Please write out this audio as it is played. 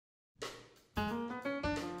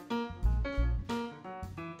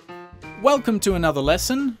Welcome to another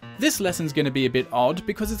lesson. This lesson's going to be a bit odd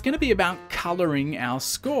because it's going to be about colouring our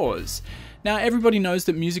scores. Now, everybody knows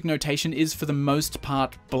that music notation is for the most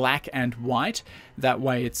part black and white. That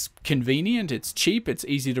way it's convenient, it's cheap, it's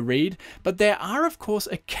easy to read. But there are, of course,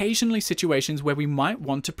 occasionally situations where we might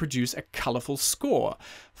want to produce a colourful score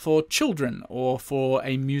for children or for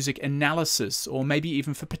a music analysis or maybe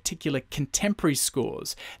even for particular contemporary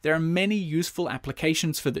scores. There are many useful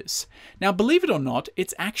applications for this. Now, believe it or not,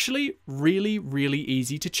 it's actually really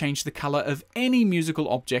easy to change the colour of any musical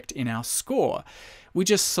object in our score. We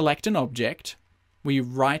just select an object, we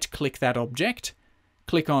right-click that object,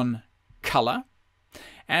 click on Colour,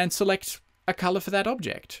 and select a colour for that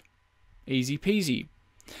object. Easy peasy.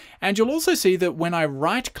 And you'll also see that when I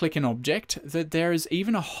right-click an object, that there is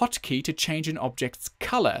even a hotkey to change an object's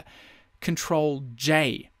colour, Control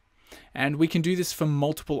J. And we can do this for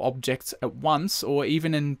multiple objects at once, or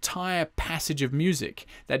even an entire passage of music.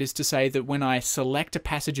 That is to say that when I select a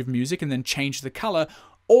passage of music and then change the colour,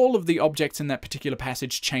 all of the objects in that particular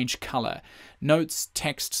passage change colour. Notes,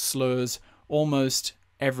 text, slurs, almost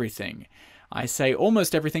everything. I say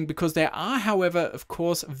almost everything because there are, however, of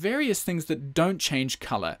course, various things that don't change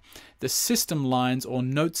colour. The system lines or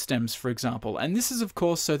note stems, for example, and this is, of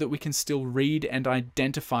course, so that we can still read and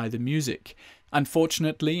identify the music.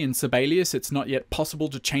 Unfortunately, in Sibelius, it's not yet possible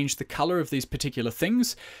to change the colour of these particular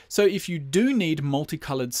things, so if you do need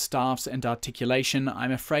multicoloured staffs and articulation,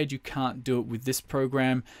 I'm afraid you can't do it with this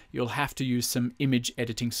program. You'll have to use some image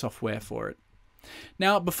editing software for it.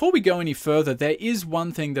 Now, before we go any further, there is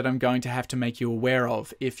one thing that I'm going to have to make you aware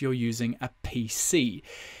of if you're using a PC.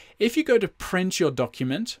 If you go to print your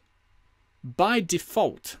document, by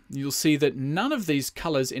default, you'll see that none of these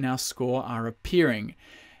colours in our score are appearing.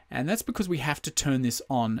 And that's because we have to turn this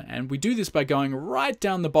on. And we do this by going right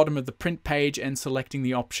down the bottom of the print page and selecting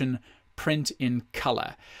the option Print in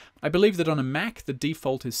Color. I believe that on a Mac, the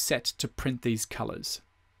default is set to print these colors.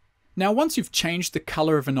 Now, once you've changed the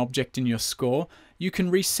color of an object in your score, you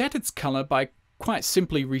can reset its color by quite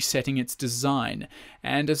simply resetting its design.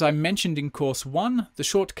 And as I mentioned in course 1, the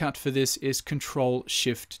shortcut for this is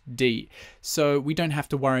Control-Shift-D. So we don't have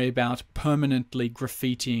to worry about permanently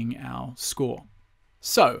graffitiing our score.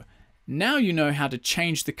 So, now you know how to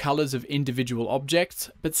change the colors of individual objects,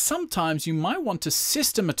 but sometimes you might want to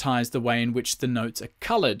systematize the way in which the notes are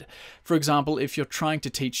colored. For example, if you're trying to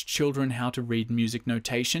teach children how to read music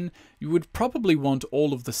notation, you would probably want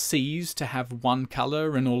all of the C's to have one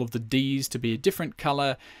color and all of the D's to be a different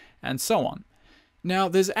color, and so on. Now,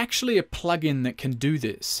 there's actually a plugin that can do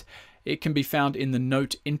this. It can be found in the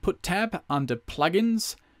Note Input tab under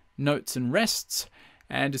Plugins, Notes and Rests,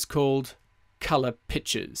 and is called Color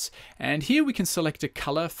Pitches, and here we can select a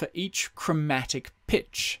color for each chromatic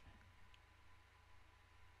pitch.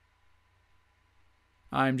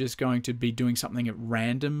 I'm just going to be doing something at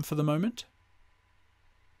random for the moment.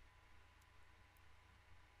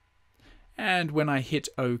 And when I hit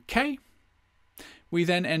OK, we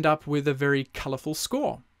then end up with a very colorful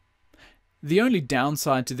score. The only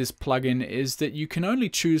downside to this plugin is that you can only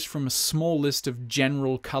choose from a small list of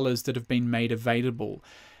general colors that have been made available.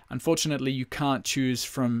 Unfortunately, you can't choose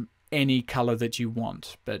from any color that you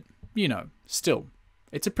want, but, you know, still,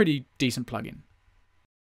 it's a pretty decent plugin.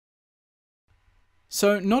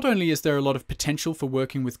 So not only is there a lot of potential for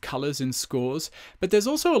working with colors in scores, but there's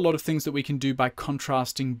also a lot of things that we can do by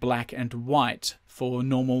contrasting black and white for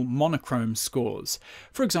normal monochrome scores.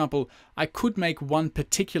 For example, I could make one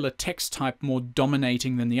particular text type more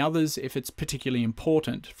dominating than the others if it's particularly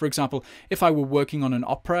important. For example, if I were working on an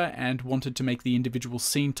opera and wanted to make the individual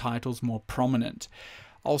scene titles more prominent.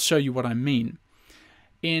 I'll show you what I mean.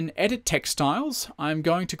 In Edit Text Styles, I'm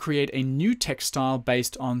going to create a new text style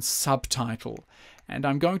based on subtitle, and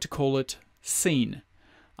I'm going to call it Scene.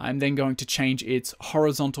 I'm then going to change its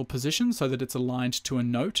horizontal position so that it's aligned to a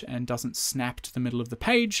note and doesn't snap to the middle of the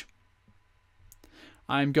page.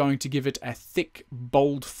 I'm going to give it a thick,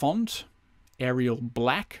 bold font, Arial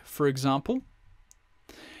Black, for example.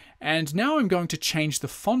 And now I'm going to change the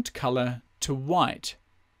font color to white.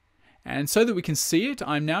 And so that we can see it,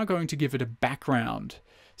 I'm now going to give it a background.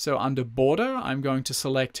 So under Border, I'm going to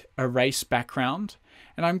select Erase Background,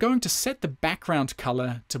 and I'm going to set the background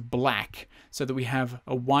color to black so that we have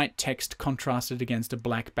a white text contrasted against a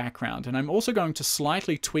black background. And I'm also going to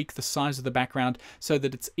slightly tweak the size of the background so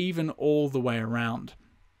that it's even all the way around.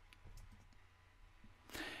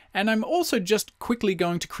 And I'm also just quickly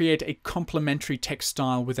going to create a complementary text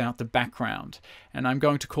style without the background. And I'm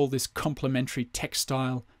going to call this complementary text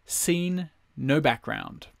style Scene No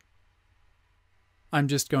Background. I'm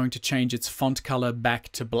just going to change its font color back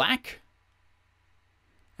to black,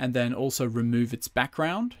 and then also remove its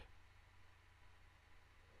background.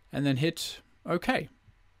 and then hit OK.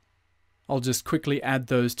 I'll just quickly add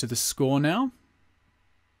those to the score now.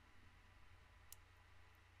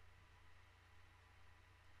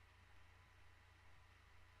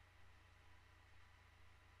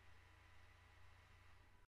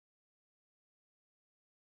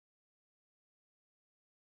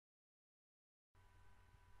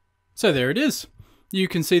 So there it is. You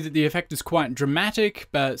can see that the effect is quite dramatic,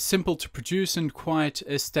 but simple to produce and quite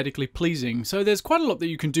aesthetically pleasing. So there's quite a lot that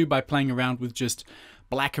you can do by playing around with just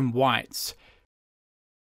black and whites.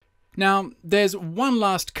 Now, there's one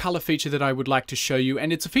last color feature that I would like to show you,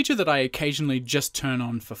 and it's a feature that I occasionally just turn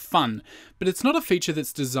on for fun, but it's not a feature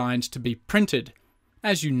that's designed to be printed.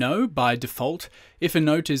 As you know, by default, if a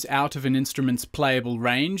note is out of an instrument's playable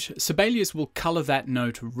range, Sibelius will color that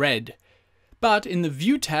note red. But in the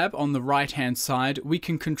View tab on the right-hand side, we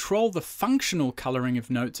can control the functional coloring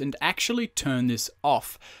of notes and actually turn this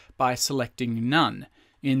off by selecting None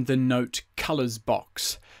in the Note Colors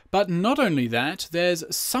box. But not only that, there's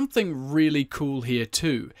something really cool here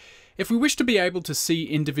too. If we wish to be able to see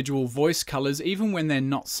individual voice colors even when they're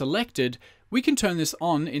not selected, we can turn this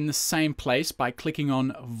on in the same place by clicking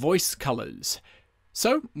on Voice Colors.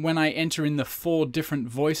 So when I enter in the 4 different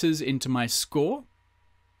voices into my score,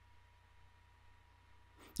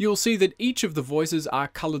 you'll see that each of the voices are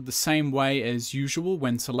colored the same way as usual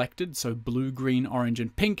when selected, so blue, green, orange,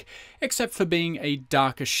 and pink, except for being a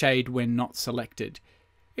darker shade when not selected.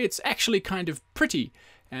 It's actually kind of pretty,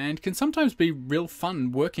 and can sometimes be real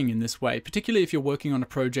fun working in this way, particularly if you're working on a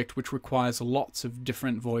project which requires lots of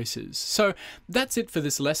different voices. So that's it for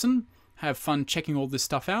this lesson. Have fun checking all this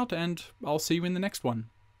stuff out, and I'll see you in the next one.